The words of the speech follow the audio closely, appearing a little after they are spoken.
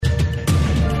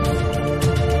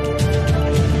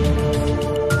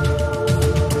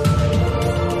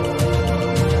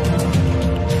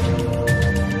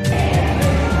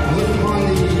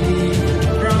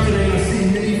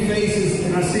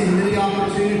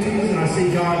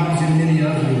see God using many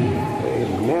of you.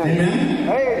 Amen. Amen?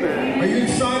 Amen. Are you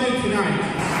excited tonight?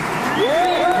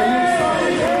 Yeah. Are you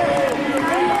excited tonight?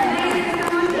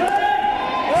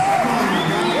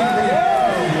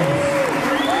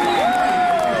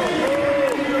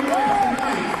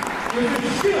 There's a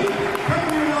shift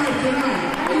coming in your life tonight.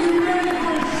 Are you ready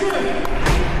for a shift?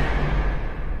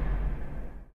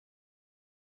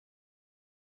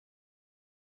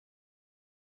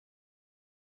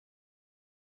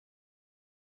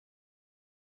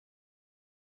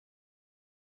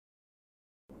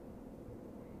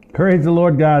 Praise the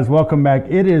Lord, guys. Welcome back.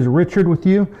 It is Richard with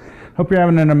you. Hope you're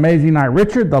having an amazing night.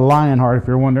 Richard the Lionheart, if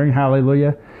you're wondering.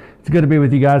 Hallelujah. It's good to be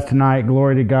with you guys tonight.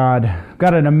 Glory to God. I've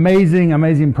got an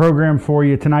amazing program for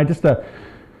you tonight. Just a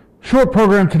short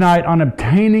program tonight on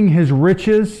obtaining His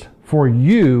riches for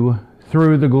you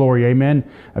through the glory. Amen.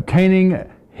 Obtaining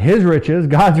His riches,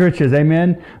 God's riches.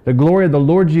 Amen. The glory of the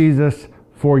Lord Jesus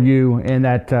for you, and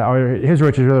that or His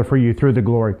riches rather for you through the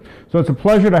glory. So it's a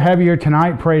pleasure to have you here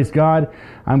tonight. Praise God.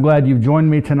 I'm glad you've joined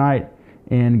me tonight,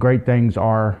 and great things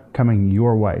are coming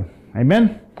your way.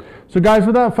 Amen. So guys,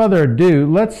 without further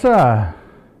ado, let's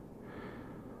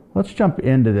jump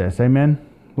into this. Amen.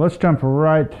 Let's jump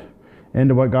right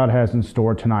into what God has in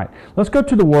store tonight. Let's go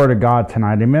to the Word of God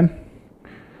tonight. Amen.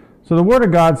 So the Word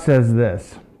of God says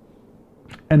this: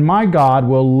 "And my God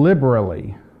will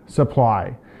liberally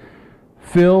supply,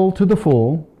 fill to the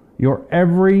full your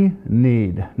every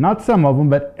need," not some of them,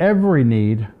 but every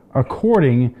need,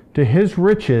 "according to His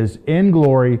riches in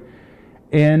glory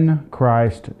in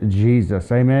Christ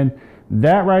Jesus." Amen.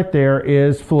 That right there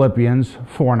is Philippians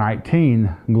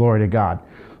 4:19. Glory to God.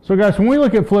 So guys, when we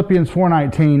look at Philippians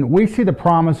 4:19, we see the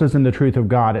promises and the truth of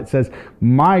God. It says,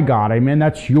 my God, amen,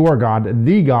 that's your God,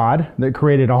 the God that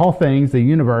created all things, the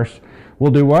universe,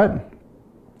 will do what?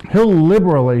 He'll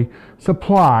liberally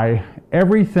supply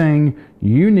everything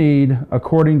you need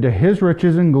according to His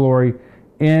riches and glory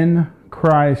in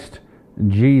Christ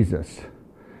Jesus.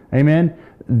 Amen.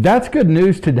 That's good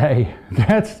news today.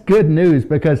 That's good news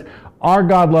because our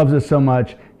God loves us so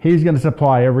much. He's going to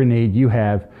supply every need you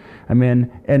have.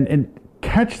 Amen. And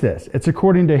catch this. It's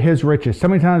according to His riches. So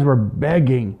many times we're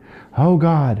begging. Oh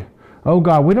God.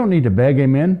 We don't need to beg.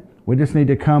 Amen. We just need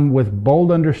to come with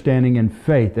bold understanding and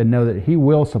faith and know that He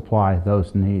will supply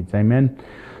those needs. Amen.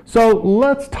 So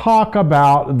let's talk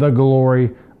about the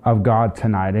glory of God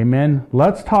tonight. Amen.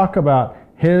 Let's talk about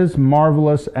His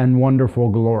marvelous and wonderful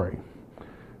glory.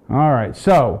 All right.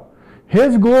 So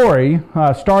His glory,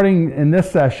 starting in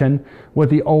this session with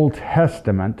the Old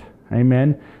Testament.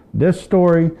 Amen. This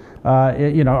story,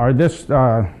 or this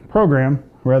program,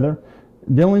 rather,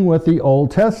 dealing with the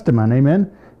Old Testament.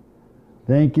 Amen.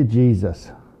 Thank you,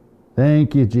 Jesus.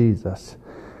 Thank you, Jesus.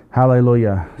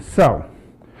 Hallelujah. So,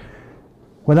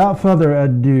 without further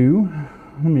ado,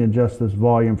 let me adjust this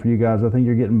volume for you guys. I think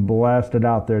you're getting blasted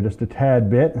out there just a tad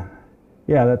bit.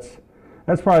 Yeah,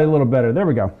 that's probably a little better. There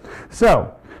we go.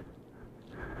 So,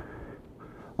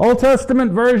 Old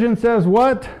Testament version says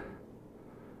what?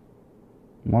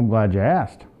 Well, I'm glad you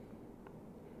asked.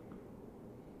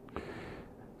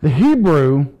 The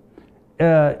Hebrew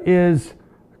is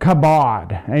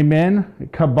kabod. Amen?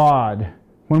 Kabod.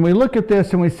 When we look at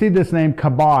this and we see this name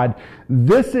kabod,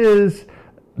 this is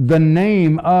the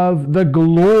name of the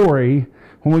glory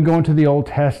when we go into the Old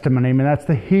Testament. Amen. That's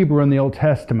the Hebrew in the Old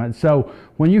Testament. So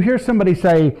when you hear somebody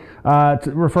say, to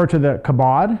refer to the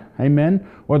kabod, amen,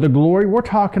 or the glory, we're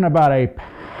talking about a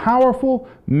powerful,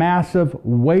 massive,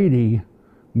 weighty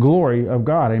glory of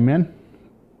God. Amen.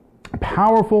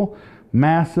 Powerful,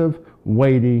 massive,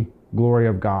 weighty glory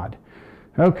of God.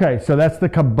 Okay, so that's the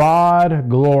kabod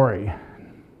glory.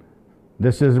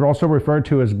 This is also referred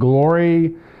to as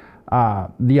glory,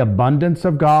 the abundance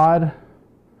of God,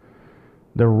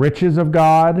 the riches of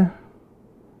God,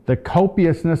 the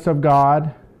copiousness of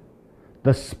God,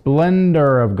 the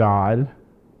splendor of God,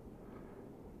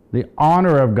 the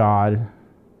honor of God,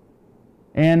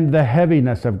 and the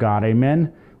heaviness of God.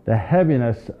 Amen? The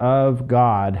heaviness of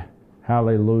God.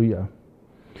 Hallelujah.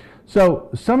 So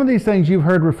some of these things you've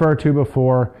heard referred to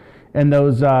before in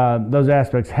those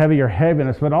aspects, heavy or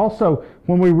heaviness, but also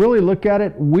when we really look at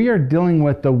it, we are dealing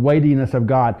with the weightiness of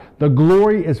God. The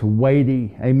glory is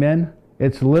weighty. Amen?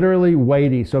 It's literally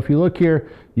weighty. So if you look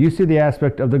here, you see the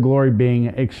aspect of the glory being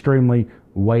extremely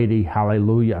weighty.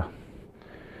 Hallelujah.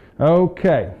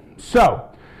 Okay, so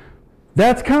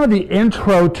that's kind of the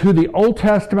intro to the Old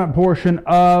Testament portion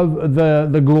of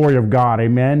the glory of God.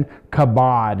 Amen.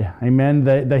 Kabod. Amen.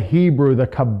 The Hebrew, the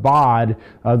kabod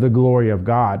of the glory of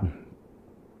God.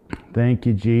 Thank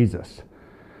you, Jesus.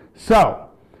 So,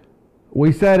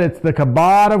 we said it's the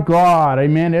kabod of God.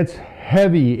 Amen. It's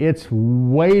heavy. It's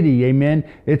weighty. Amen.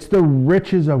 It's the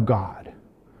riches of God.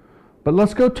 But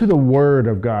let's go to the Word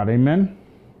of God. Amen.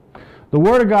 The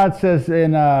Word of God says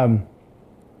in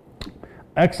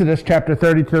Exodus chapter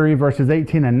 33, verses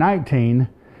 18 and 19,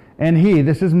 and he,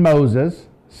 this is Moses,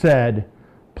 said,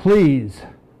 "Please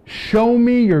show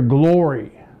me your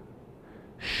glory.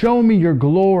 Show me your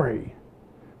glory."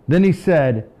 Then he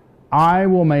said, "I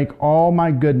will make all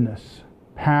my goodness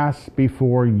pass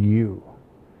before you,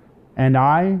 and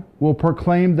I will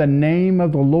proclaim the name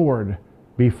of the Lord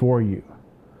before you.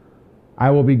 I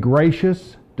will be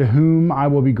gracious to whom I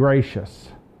will be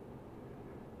gracious,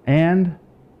 and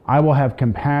I will have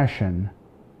compassion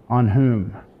on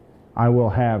whom I will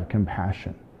have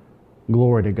compassion."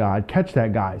 Glory to God. Catch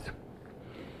that, guys.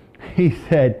 He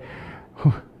said,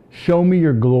 "Show me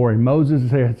your glory."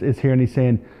 Moses is here and he's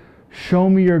saying, "Show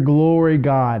me your glory,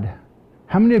 God."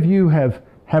 How many of you have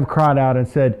cried out and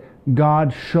said,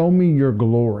 "God, show me your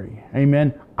glory"?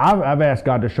 Amen. I've asked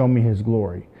God to show me his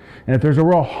glory. And if there's a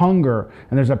real hunger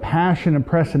and there's a passion and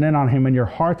pressing in on him and your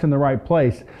heart's in the right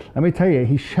place, let me tell you,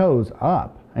 he shows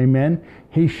up. Amen.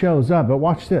 He shows up. But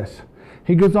watch this.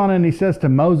 He goes on and he says to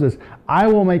Moses, "I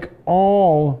will make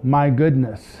all my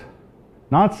goodness,"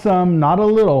 not some, not a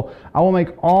little, "I will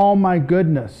make all my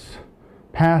goodness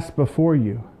pass before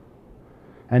you,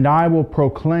 and I will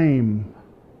proclaim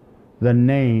the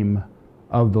name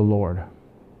of the Lord."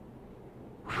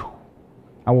 Whew.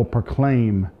 I will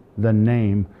proclaim the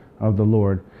name of the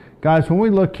Lord. Guys, when we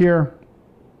look here,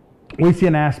 we see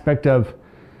an aspect of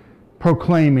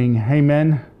proclaiming,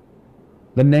 amen,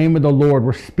 the name of the Lord.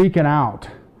 We're speaking out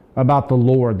about the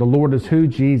Lord. The Lord is who?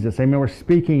 Jesus. Amen. We're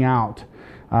speaking out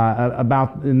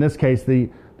about, in this case, they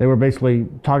were basically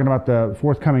talking about the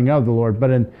forthcoming of the Lord,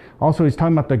 but also he's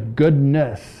talking about the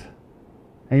goodness.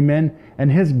 Amen.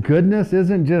 And his goodness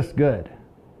isn't just good.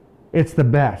 It's the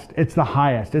best. It's the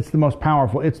highest. It's the most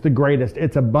powerful. It's the greatest.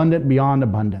 It's abundant beyond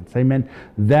abundance. Amen.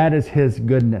 That is his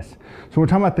goodness. So we're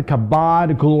talking about the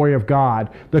kabod glory of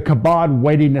God, the kabod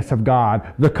weightiness of God,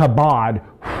 the kabod,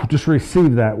 just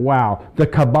receive that. Wow. The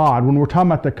kabod. When we're talking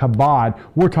about the kabod,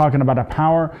 we're talking about a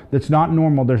power that's not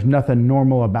normal. There's nothing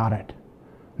normal about it.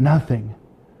 Nothing.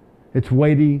 It's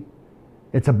weighty.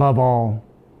 It's above all.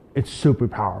 It's super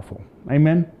powerful.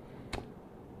 Amen.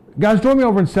 Guys, join me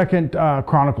over in 2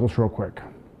 Chronicles real quick.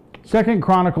 2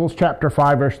 Chronicles chapter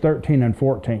 5, verse 13 and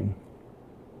 14.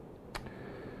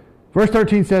 Verse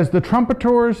 13 says, "The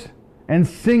trumpeters and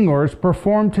singers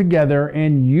performed together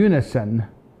in unison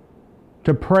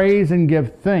to praise and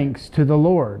give thanks to the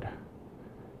Lord."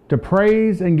 To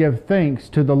praise and give thanks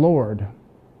to the Lord.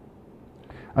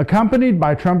 Accompanied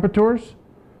by trumpeters,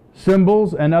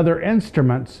 cymbals, and other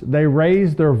instruments, they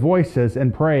raised their voices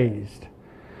and praised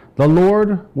the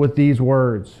Lord with these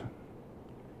words: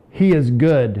 "He is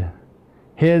good.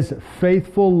 His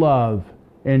faithful love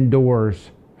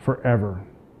endures forever."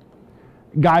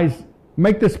 Guys,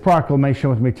 make this proclamation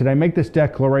with me today. Make this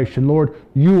declaration. Lord,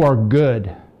 you are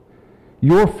good.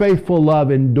 Your faithful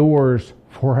love endures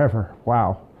forever.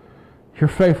 Wow. Your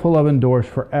faithful love endures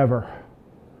forever.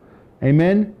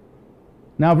 Amen.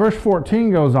 Now verse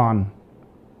 14 goes on.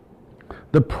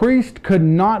 "The priest could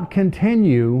not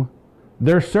continue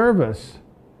their service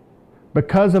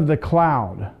because of the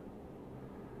cloud,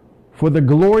 for the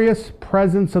glorious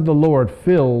presence of the Lord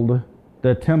filled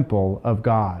the temple of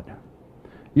God."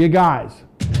 You guys,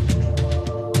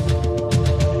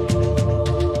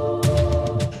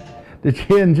 did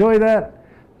you enjoy that?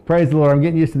 Praise the Lord. I'm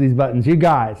getting used to these buttons. You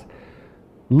guys,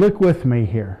 look with me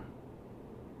here.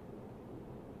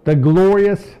 The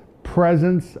glorious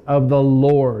presence of the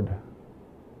Lord.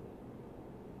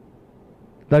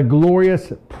 The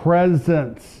glorious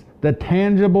presence, the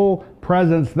tangible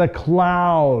presence, the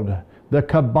cloud, the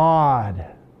kabod.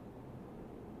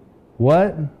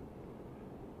 What?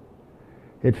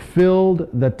 It filled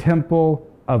the temple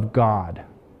of God.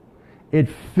 It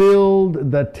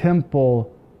filled the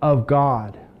temple of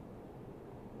God.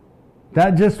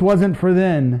 That just wasn't for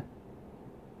then.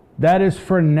 That is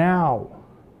for now.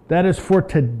 That is for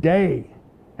today.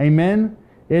 Amen?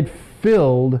 It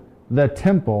filled the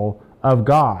temple of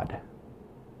God.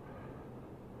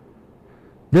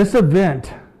 This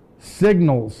event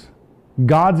signals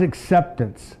God's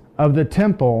acceptance of the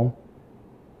temple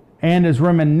and is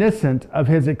reminiscent of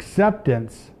his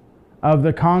acceptance of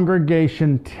the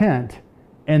congregation tent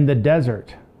in the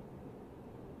desert.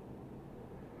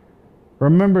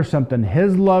 Remember something,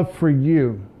 his love for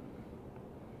you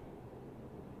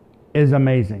is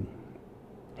amazing.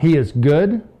 He is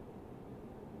good.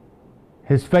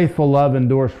 His faithful love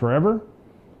endures forever.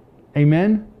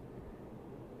 Amen.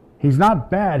 He's not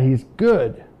bad, he's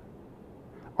good.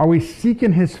 Are we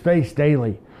seeking His face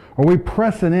daily? Are we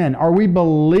pressing in? Are we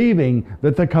believing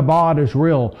that the kabod is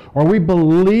real? Are we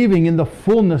believing in the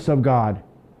fullness of God?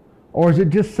 Or is it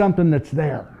just something that's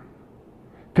there?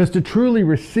 Because to truly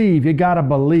receive, you got to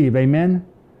believe. Amen?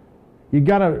 You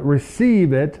got to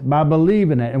receive it by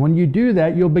believing it. And when you do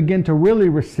that, you'll begin to really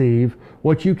receive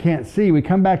what you can't see. We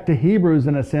come back to Hebrews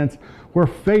in a sense where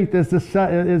faith is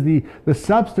the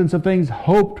substance of things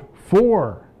hoped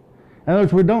for. In other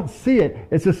words, we don't see it.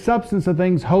 It's the substance of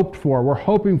things hoped for. We're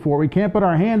hoping for. We can't put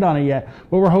our hand on it yet,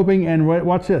 but we're hoping, and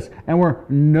watch this, and we're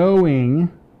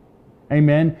knowing,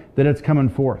 amen, that it's coming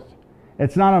forth.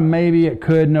 It's not a maybe, it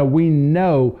could. No, we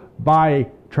know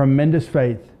by tremendous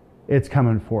faith it's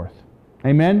coming forth.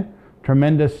 Amen?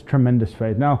 Tremendous, tremendous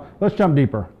faith. Now, let's jump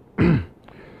deeper.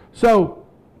 So,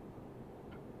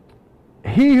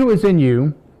 He who is in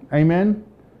you, amen?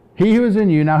 He who is in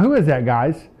you. Now, who is that,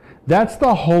 guys? That's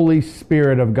the Holy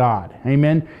Spirit of God.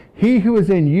 Amen? He who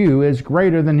is in you is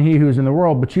greater than he who is in the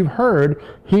world. But you've heard,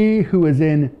 He who is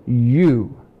in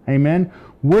you. Amen?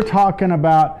 We're talking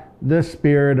about the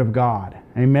Spirit of God.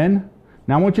 Amen?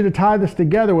 Now, I want you to tie this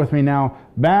together with me now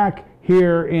back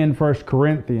here in 1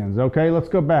 Corinthians. Okay, let's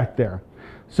go back there.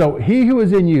 So, He who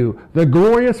is in you, the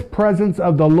glorious presence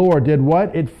of the Lord did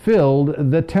what? It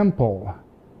filled the temple.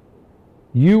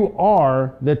 You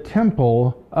are the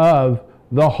temple of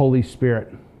the Holy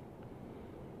Spirit.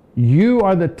 You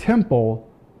are the temple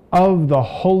of the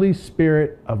Holy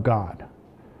Spirit of God.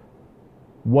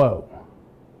 Whoa.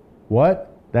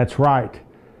 What? That's right.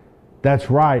 That's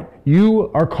right. You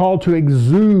are called to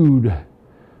exude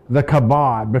the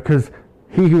kabod because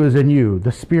He who is in you,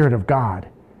 the Spirit of God,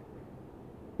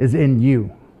 is in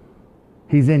you.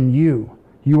 He's in you.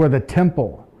 You are the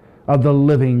temple of the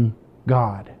living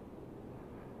God.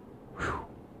 Whew.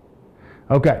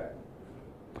 Okay.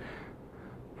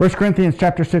 1 Corinthians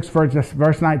chapter 6,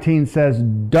 verse 19 says,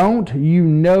 don't you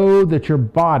know that your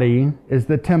body is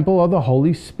the temple of the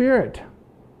Holy Spirit,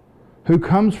 who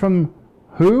comes from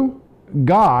who?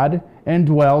 God, and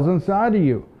dwells inside of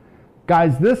you.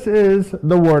 Guys, this is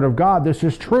the Word of God. This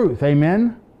is truth.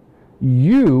 Amen?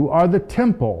 You are the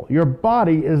temple. Your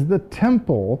body is the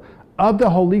temple of the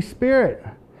Holy Spirit.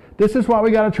 This is why we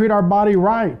got to treat our body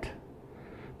right.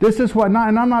 This is what, and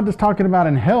I'm not just talking about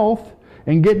in health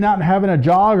and getting out and having a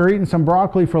jog or eating some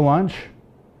broccoli for lunch.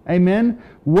 Amen?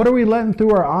 What are we letting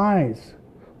through our eyes?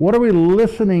 What are we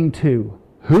listening to?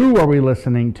 Who are we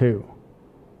listening to?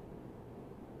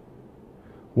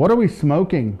 What are we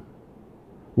smoking?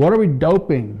 What are we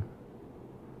doping?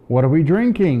 What are we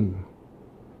drinking?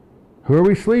 Who are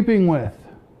we sleeping with?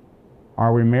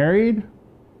 Are we married?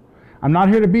 I'm not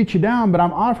here to beat you down, but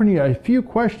I'm offering you a few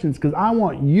questions because I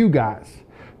want you guys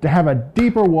to have a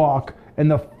deeper walk in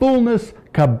the fullness,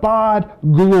 kabod,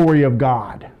 glory of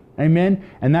God. Amen?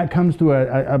 And that comes through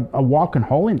a walk in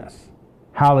holiness.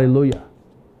 Hallelujah.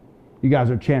 You guys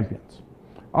are champions.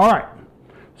 All right.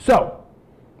 So,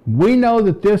 we know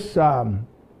that this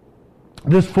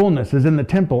fullness is in the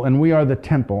temple, and we are the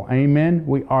temple. Amen?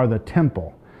 We are the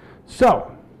temple.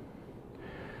 So,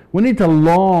 we need to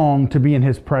long to be in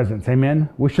His presence. Amen?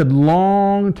 We should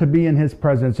long to be in His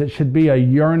presence. It should be a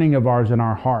yearning of ours in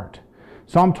our heart.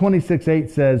 Psalm 26:8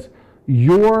 says,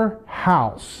 your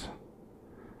house,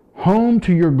 home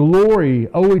to your glory,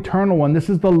 O Eternal One. This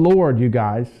is the Lord, you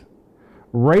guys.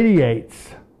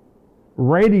 Radiates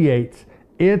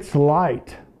its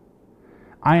light.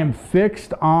 I am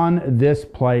fixed on this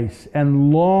place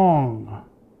and long.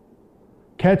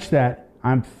 Catch that.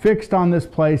 I'm fixed on this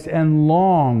place and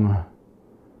long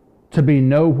to be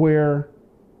nowhere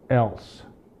else.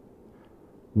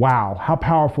 Wow, how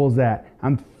powerful is that?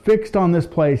 I'm fixed on this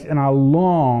place and I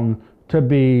long to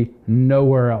be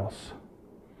nowhere else.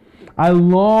 I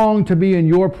long to be in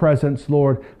your presence,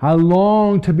 Lord. I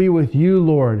long to be with you,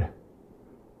 Lord.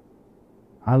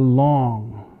 I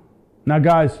long. Now,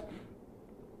 guys,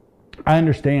 I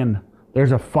understand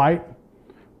there's a fight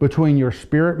between your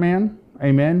spirit man,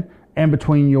 amen, and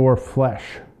between your flesh.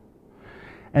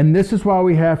 And this is why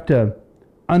we have to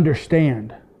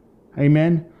understand,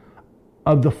 amen,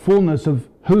 of the fullness of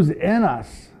who's in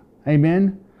us,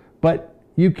 amen. But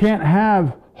you can't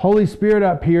have Holy Spirit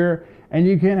up here and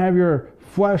you can't have your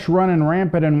flesh running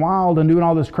rampant and wild and doing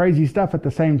all this crazy stuff at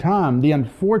the same time. The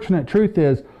unfortunate truth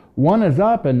is one is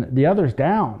up and the other's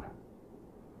down.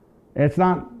 It's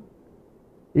not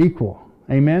equal.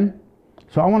 Amen?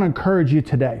 So I want to encourage you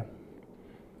today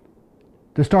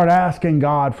to start asking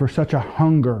God for such a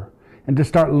hunger and to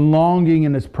start longing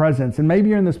in His presence. And maybe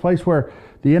you're in this place where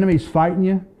the enemy's fighting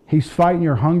you. He's fighting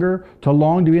your hunger to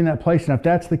long to be in that place. And if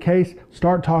that's the case,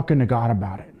 start talking to God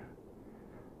about it.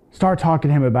 Start talking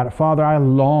to him about it. Father, I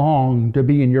long to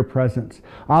be in your presence.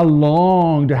 I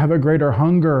long to have a greater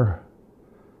hunger.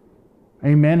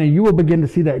 Amen. And you will begin to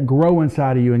see that grow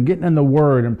inside of you and getting in the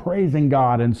Word and praising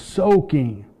God and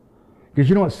soaking. Because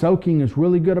you know what soaking is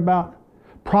really good about?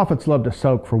 Prophets love to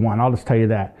soak, for one. I'll just tell you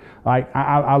that. Like,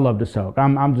 I love to soak.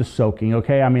 I'm just soaking,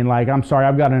 okay? I mean, like, I'm sorry,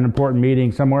 I've got an important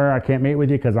meeting somewhere. I can't meet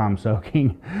with you because I'm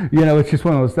soaking. You know, it's just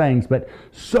one of those things. But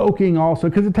soaking also,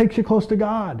 because it takes you close to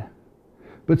God.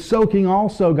 But soaking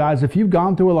also, guys, if you've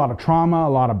gone through a lot of trauma, a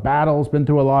lot of battles, been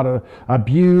through a lot of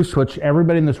abuse, which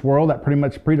everybody in this world, that pretty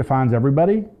much predefines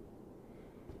everybody.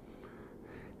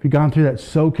 If you've gone through that,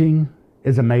 soaking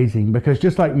is amazing. Because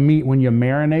just like meat, when you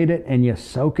marinate it and you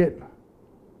soak it,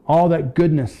 all that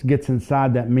goodness gets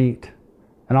inside that meat.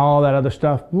 And all that other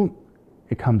stuff,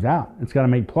 it comes out. It's got to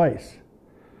make place.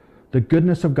 The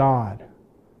goodness of God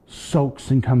soaks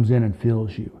and comes in and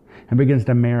fills you and begins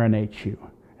to marinate you.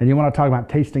 And you want to talk about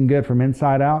tasting good from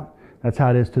inside out? That's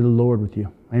how it is to the Lord with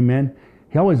you. Amen?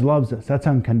 He always loves us. That's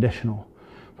unconditional.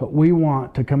 But we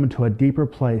want to come into a deeper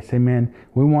place. Amen?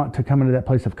 We want to come into that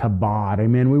place of kabod.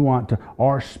 Amen? We want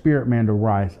our spirit man to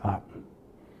rise up.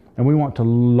 And we want to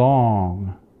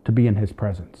long to be in his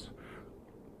presence.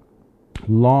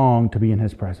 Long to be in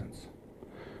his presence.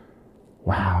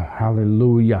 Wow.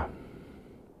 Hallelujah.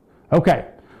 Okay.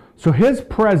 So his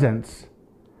presence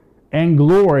and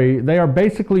glory, they are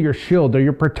basically your shield. They're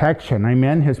your protection.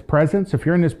 Amen? His presence. If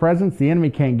you're in his presence, the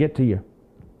enemy can't get to you.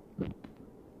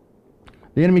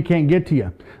 The enemy can't get to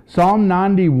you. Psalm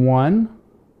 91.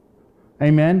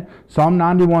 Amen? Psalm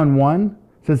 91:1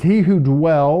 says, he who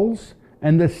dwells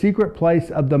in the secret place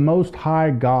of the Most High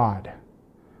God,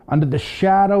 under the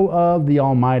shadow of the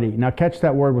Almighty. Now catch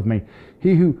that word with me.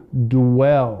 He who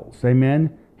dwells.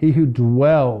 Amen? He who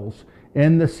dwells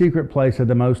in the secret place of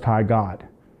the Most High God.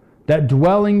 That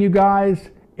dwelling, you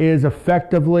guys, is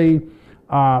effectively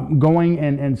going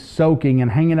and soaking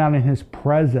and hanging out in his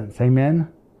presence. Amen?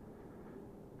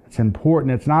 It's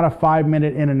important. It's not a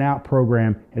 5-minute in and out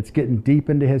program. It's getting deep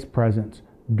into his presence,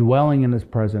 dwelling in his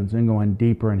presence and going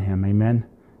deeper in him. Amen?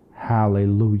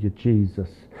 Hallelujah, Jesus.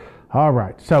 All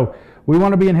right. So we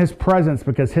want to be in his presence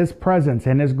because his presence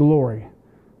and his glory,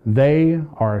 they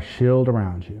are a shield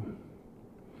around you.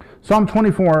 Psalm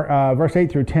 24, verse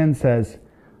 8 through 10 says,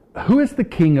 who is the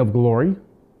King of glory?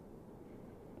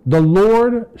 The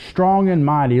Lord strong and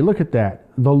mighty. Look at that.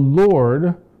 The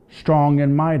Lord strong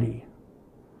and mighty.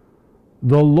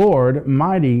 The Lord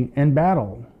mighty in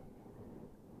battle.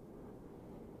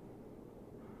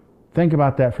 Think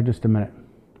about that for just a minute.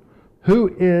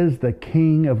 Who is the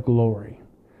King of glory?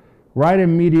 Right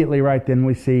immediately, right then,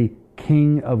 we see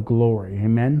King of glory.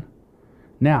 Amen?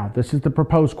 Now, this is the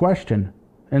proposed question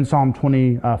in Psalm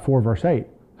 24, verse 8.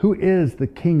 Who is the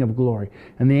King of glory?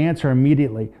 And the answer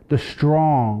immediately, the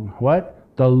strong, what?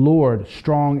 The Lord,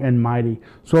 strong and mighty.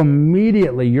 So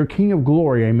immediately, your King of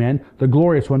glory, amen, the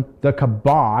glorious one, the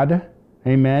kabod,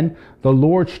 amen, the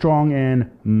Lord strong and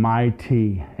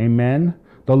mighty, amen,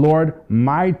 the Lord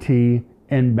mighty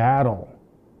in battle,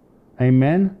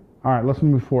 amen. All right, let's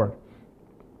move forward.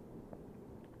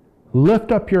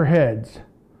 Lift up your heads,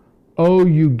 O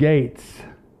you gates.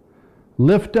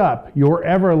 Lift up your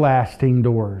everlasting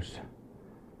doors,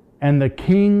 and the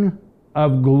King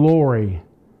of glory,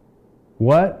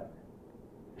 what?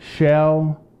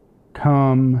 Shall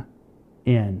come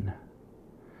in.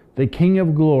 The King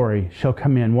of glory shall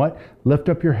come in. What? Lift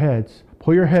up your heads.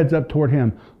 Pull your heads up toward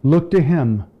him. Look to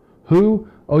him. Who?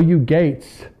 Oh, you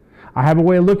gates. I have a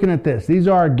way of looking at this. These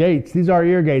are our gates. These are our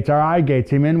ear gates, our eye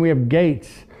gates. Amen. We have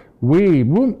gates. What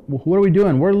are we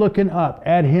doing? We're looking up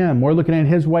at him. We're looking at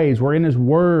his ways. We're in his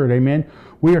word. Amen.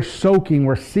 We are soaking.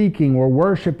 We're seeking. We're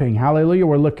worshiping. Hallelujah.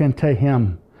 We're looking to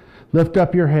him. Lift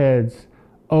up your heads,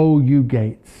 O you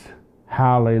gates.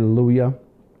 Hallelujah.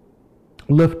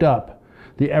 Lift up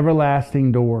the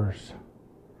everlasting doors,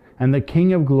 and the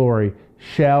King of glory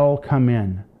shall come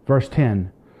in. Verse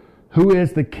 10. Who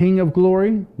is the King of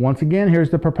glory? Once again,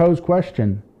 here's the proposed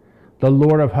question. The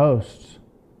Lord of hosts.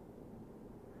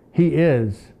 He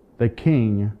is the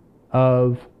King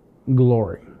of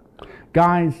glory.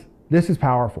 Guys, this is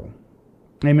powerful.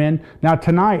 Amen. Now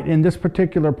tonight, in this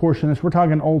particular portion, we're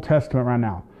talking Old Testament right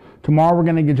now. Tomorrow we're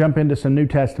going to jump into some New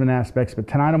Testament aspects, but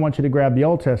tonight I want you to grab the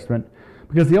Old Testament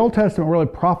because the Old Testament really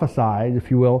prophesies,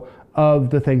 if you will, of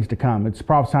the things to come. It's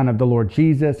prophesying of the Lord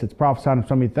Jesus. It's prophesying of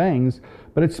so many things,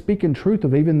 but it's speaking truth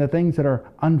of even the things that are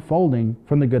unfolding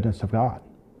from the goodness of God.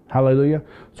 Hallelujah.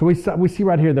 So we see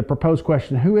right here the proposed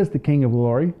question, who is the King of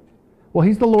glory? Well,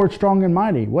 he's the Lord strong and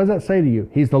mighty. What does that say to you?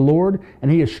 He's the Lord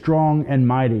and he is strong and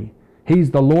mighty.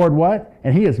 He's the Lord what?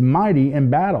 And he is mighty in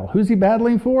battle. Who's he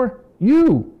battling for?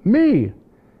 You, me.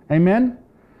 Amen.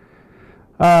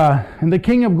 And the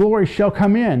King of glory shall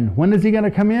come in. When is he going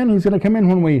to come in? He's going to come in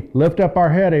when we lift up our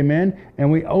head, amen,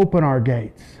 and we open our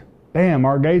gates. Bam,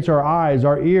 our gates, our eyes,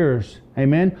 our ears,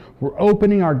 amen. We're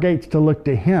opening our gates to look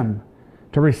to him,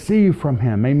 to receive from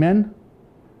him, amen.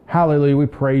 Hallelujah, we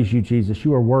praise you, Jesus.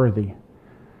 You are worthy.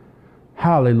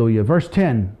 Hallelujah. Verse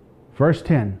 10.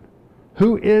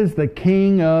 Who is the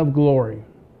King of glory?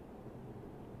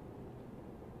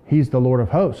 He's the Lord of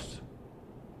hosts.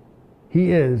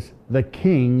 He is the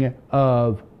King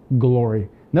of glory.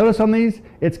 Notice on these,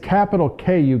 it's capital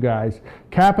K, you guys.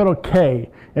 Capital K.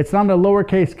 It's not a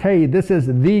lowercase k. This is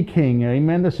the King.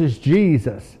 Amen. This is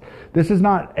Jesus. This is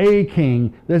not a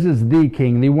king. This is the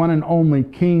King, the one and only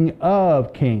King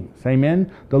of kings. Amen.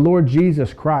 The Lord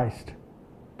Jesus Christ.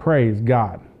 Praise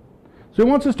God. So he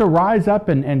wants us to rise up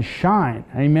and shine.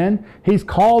 Amen. He's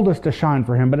called us to shine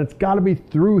for him, but it's got to be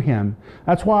through him.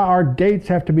 That's why our gates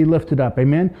have to be lifted up.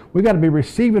 Amen. We got to be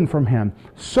receiving from him,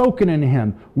 soaking in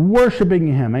him, worshiping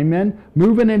him. Amen.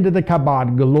 Moving into the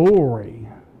kabod, glory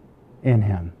in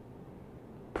him.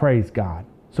 Praise God.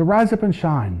 So rise up and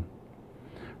shine.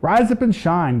 Rise up and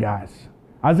shine, guys.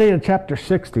 Isaiah chapter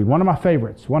 60, one of my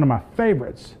favorites.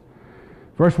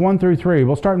 Verse 1 through 3.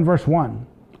 We'll start in verse 1.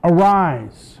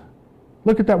 Arise.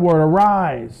 Look at that word,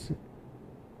 arise.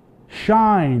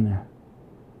 Shine,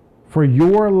 for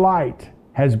your light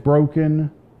has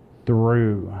broken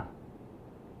through.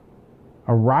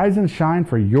 Arise and shine,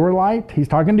 for your light, he's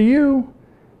talking to you,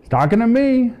 he's talking to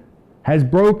me, has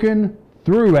broken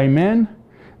through. Amen.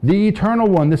 The eternal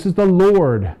one, this is the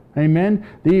Lord. Amen.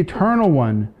 The eternal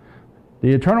one, the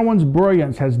eternal one's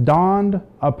brilliance has dawned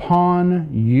upon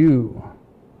you.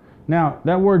 Now,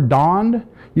 that word dawned,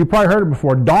 you probably heard it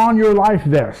before. Don your life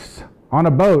vest on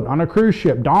a boat, on a cruise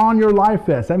ship. Don your life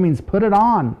vest. That means put it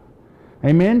on.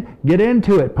 Amen. Get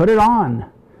into it. Put it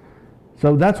on.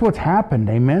 So that's what's happened.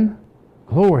 Amen.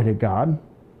 Glory to God.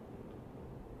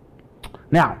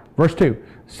 Now, verse 2.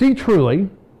 See truly,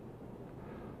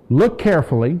 look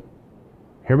carefully.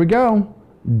 Here we go.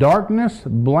 Darkness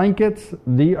blankets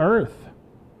the earth.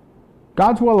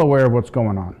 God's well aware of what's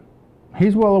going on.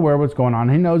 He's well aware of what's going on.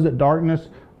 He knows that darkness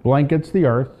blankets the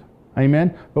earth.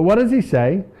 Amen. But what does he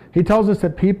say? He tells us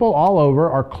that people all over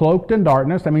are cloaked in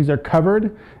darkness. That means they're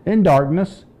covered in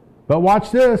darkness. But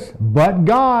watch this. But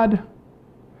God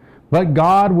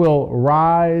will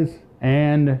rise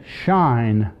and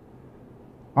shine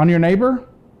on your neighbor.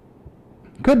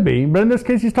 Could be, but in this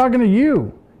case, he's talking to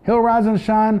you. He'll rise and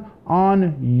shine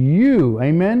on you.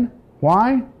 Amen.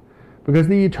 Why? Because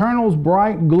the Eternal's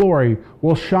bright glory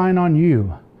will shine on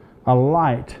you, a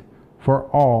light for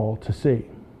all to see.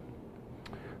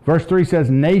 Verse 3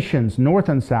 says, nations, north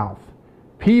and south,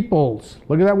 peoples,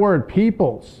 look at that word,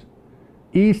 peoples,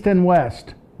 east and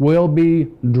west, will be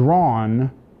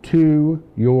drawn to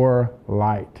your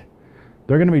light.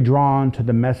 They're going to be drawn to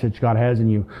the message God has in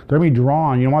you. They're going to be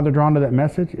drawn. You know why they're drawn to that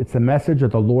message? It's the message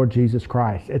of the Lord Jesus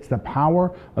Christ. It's the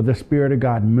power of the Spirit of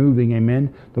God moving,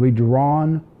 amen? They'll be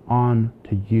drawn on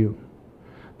to you.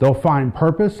 They'll find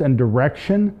purpose and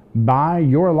direction by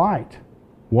your light.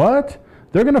 What?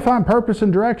 They're going to find purpose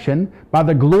and direction by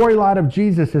the glory light of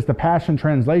Jesus, as the Passion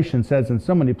Translation says in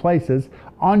so many places,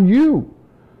 on you.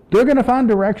 They're going to find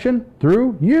direction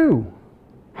through you.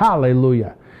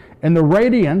 Hallelujah. In the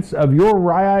radiance of your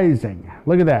rising,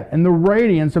 look at that, in the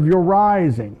radiance of your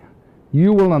rising,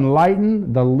 you will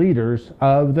enlighten the leaders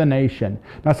of the nation.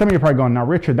 Now, some of you are probably going, now,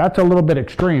 Richard, that's a little bit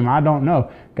extreme. I don't know.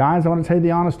 Guys, I want to tell you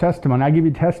the honest testimony. I give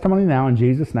you testimony now in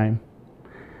Jesus' name.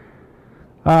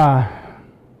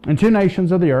 In 2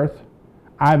 nations of the earth,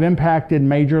 I've impacted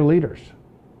major leaders.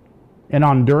 In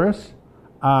Honduras,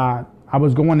 I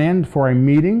was going in for a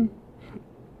meeting.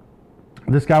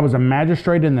 This guy was a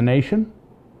magistrate in the nation.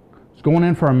 I was going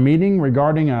in for a meeting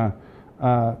regarding a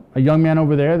young man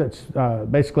over there that's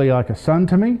basically like a son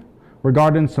to me,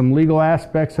 regarding some legal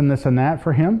aspects and this and that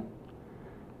for him.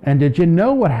 And did you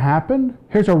know what happened?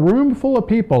 Here's a room full of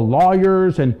people,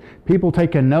 lawyers and people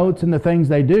taking notes and the things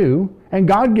they do, and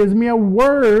God gives me a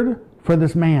word for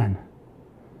this man.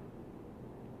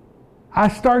 I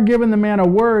start giving the man a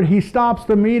word. He stops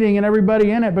the meeting and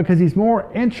everybody in it because he's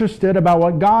more interested about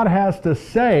what God has to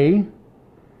say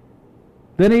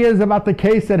than he is about the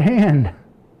case at hand.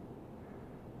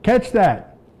 Catch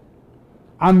that.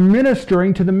 I'm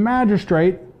ministering to the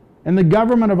magistrate in the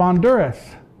government of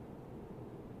Honduras.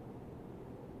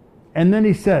 And then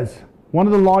he says, one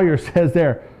of the lawyers says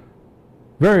there,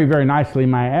 very, very nicely,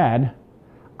 may I add,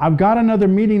 I've got another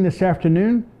meeting this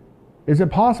afternoon. Is it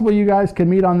possible you guys can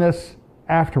meet on this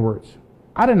afterwards?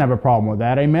 I didn't have a problem with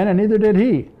that, amen, and neither did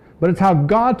he. But it's how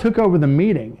God took over the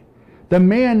meeting. the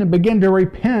man began to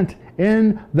repent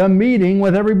in the meeting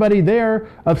with everybody there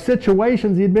of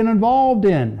situations he'd been involved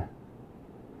in.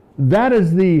 That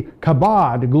is the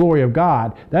kabod, the glory of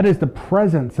God. That is the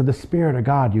presence of the Spirit of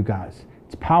God, you guys.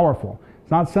 It's powerful.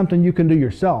 It's not something you can do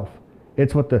yourself.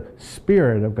 It's what the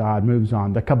Spirit of God moves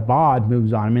on. The kabod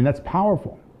moves on. I mean, that's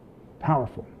powerful.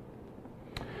 Powerful.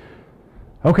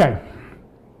 Okay.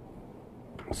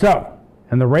 So,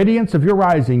 in the radiance of your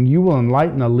rising, you will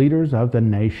enlighten the leaders of the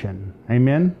nation.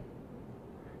 Amen?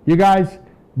 You guys,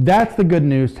 that's the good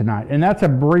news tonight. And that's a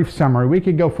brief summary. We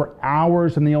could go for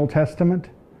hours in the Old Testament.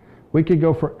 We could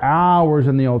go for hours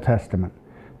in the Old Testament.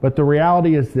 But the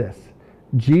reality is this.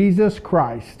 Jesus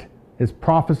Christ is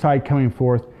prophesied coming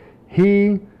forth.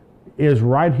 He is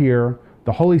right here.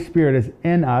 The Holy Spirit is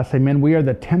in us. Amen. We are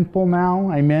the temple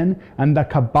now. Amen. And the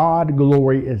kabod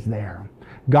glory is there.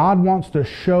 God wants to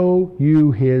show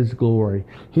you His glory.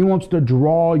 He wants to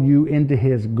draw you into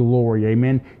His glory.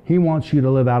 Amen. He wants you to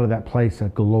live out of that place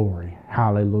of glory.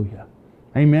 Hallelujah.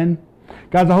 Amen.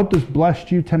 Guys, I hope this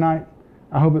blessed you tonight.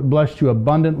 I hope it blessed you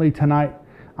abundantly tonight.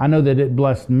 I know that it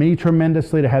blessed me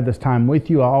tremendously to have this time with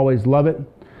you. I always love it.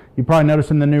 You probably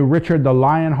noticed in the new Richard the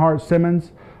Lionheart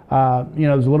Simmons,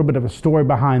 there's a little bit of a story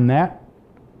behind that.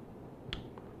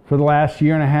 For the last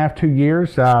year and a half, 2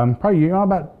 years, probably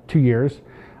about 2 years,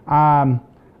 I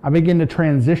began to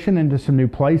transition into some new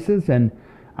places, and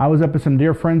I was up with some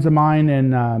dear friends of mine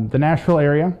in the Nashville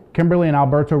area, Kimberly and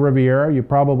Alberto Riviera. You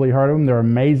probably heard of them. They're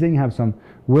amazing, have some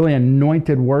really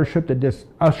anointed worship that just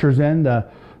ushers in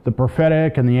the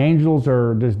prophetic, and the angels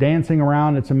are just dancing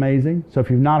around. It's amazing. So if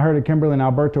you've not heard of Kimberly and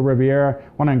Alberto Riviera, I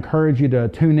want to encourage you to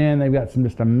tune in. They've got some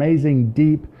just amazing,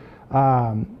 deep,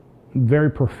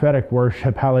 very prophetic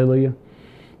worship. Hallelujah.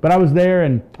 But I was there,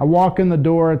 and I walk in the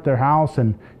door at their house,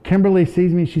 and Kimberly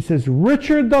sees me. She says,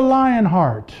 "Richard the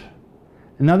Lionheart."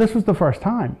 And now this was the first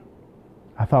time.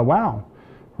 I thought, wow,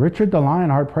 Richard the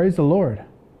Lionheart, praise the Lord.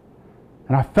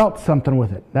 And I felt something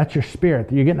with it. That's your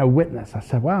spirit. You're getting a witness. I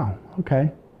said, wow,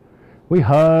 okay. We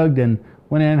hugged and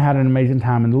went in and had an amazing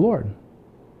time in the Lord.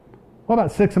 Well,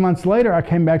 about 6 months later, I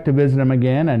came back to visit him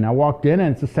again, and I walked in,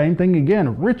 and it's the same thing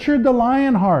again. Richard the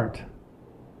Lionheart.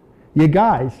 You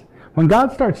guys, when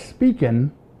God starts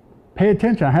speaking, pay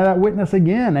attention. I had that witness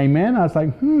again. Amen. I was like,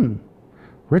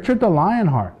 Richard the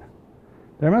Lionheart.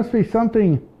 There must be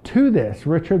something to this,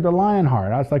 Richard the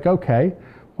Lionheart. I was like, okay,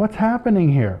 what's happening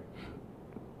here?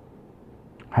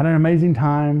 Had an amazing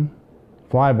time.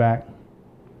 Fly back.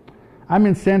 I'm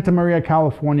in Santa Maria,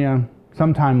 California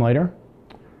sometime later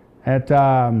at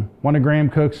one of Graham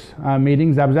Cook's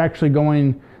meetings. I was actually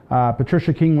going,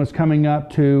 Patricia King was coming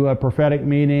up to a prophetic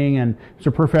meeting, and it's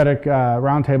a prophetic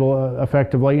roundtable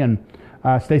effectively, and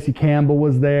Stacy Campbell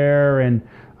was there, and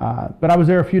but I was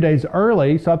there a few days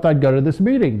early, so I thought I'd go to this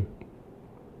meeting.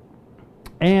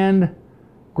 And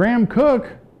Graham Cook,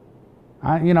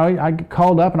 I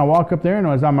called up, and I walk up there, and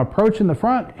as I'm approaching the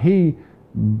front, he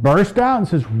burst out and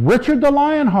says, "Richard the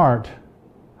Lionheart."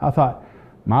 I thought,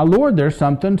 my Lord, there's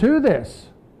something to this.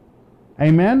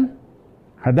 Amen.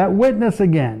 Had that witness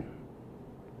again.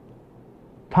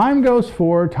 Time goes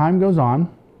forward, time goes on,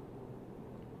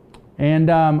 and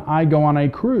I go on a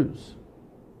cruise.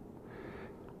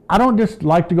 I don't just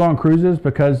like to go on cruises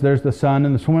because there's the sun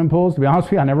and the swimming pools. To be honest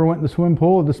with you, I never went in the swimming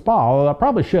pool or the spa, although I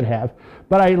probably should have,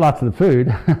 but I ate lots of the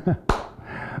food.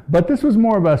 But this was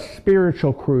more of a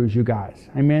spiritual cruise, you guys.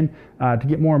 Amen. To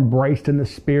get more embraced in the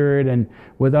spirit and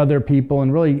with other people,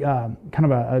 and really kind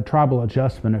of a tribal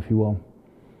adjustment, if you will.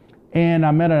 And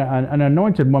I met an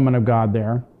anointed woman of God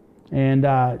there,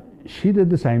 and she did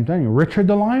the same thing. Richard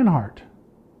the Lionheart.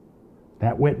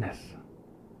 That witness.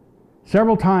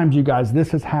 Several times, you guys,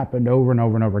 this has happened over and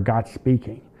over and over, God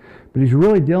speaking. But He's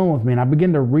really dealing with me, and I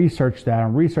began to research that,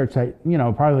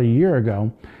 probably a year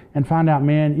ago, and find out,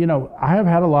 man, I have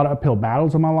had a lot of uphill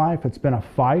battles in my life. It's been a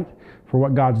fight for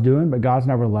what God's doing, but God's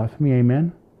never left me,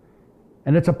 amen?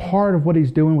 And it's a part of what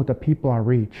He's doing with the people I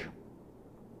reach.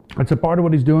 It's a part of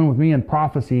what He's doing with me in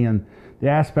prophecy, and the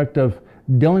aspect of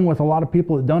dealing with a lot of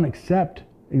people that don't accept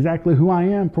exactly who I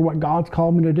am for what God's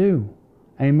called me to do,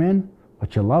 amen?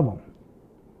 But you love them.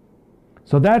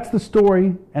 So that's the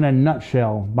story in a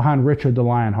nutshell behind Richard the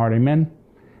Lionheart, amen?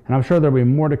 And I'm sure there'll be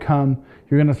more to come.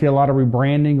 You're going to see a lot of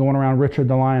rebranding going around Richard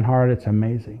the Lionheart. It's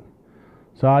amazing.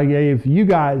 So I gave you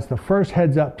guys the first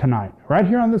heads up tonight, right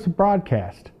here on this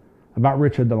broadcast, about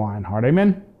Richard the Lionheart,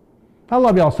 amen? I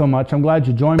love y'all so much. I'm glad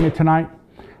you joined me tonight.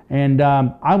 And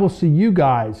I will see you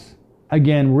guys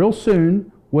again real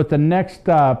soon with the next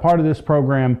part of this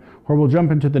program, where we'll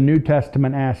jump into the New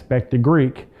Testament aspect, the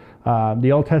Greek.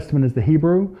 The Old Testament is the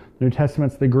Hebrew, the New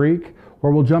Testament's the Greek,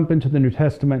 where we'll jump into the New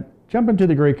Testament jump into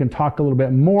the Greek and talk a little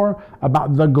bit more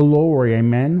about the glory,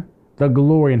 amen? The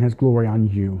glory and his glory on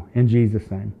you, in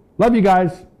Jesus' name. Love you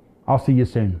guys. I'll see you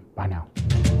soon. Bye now.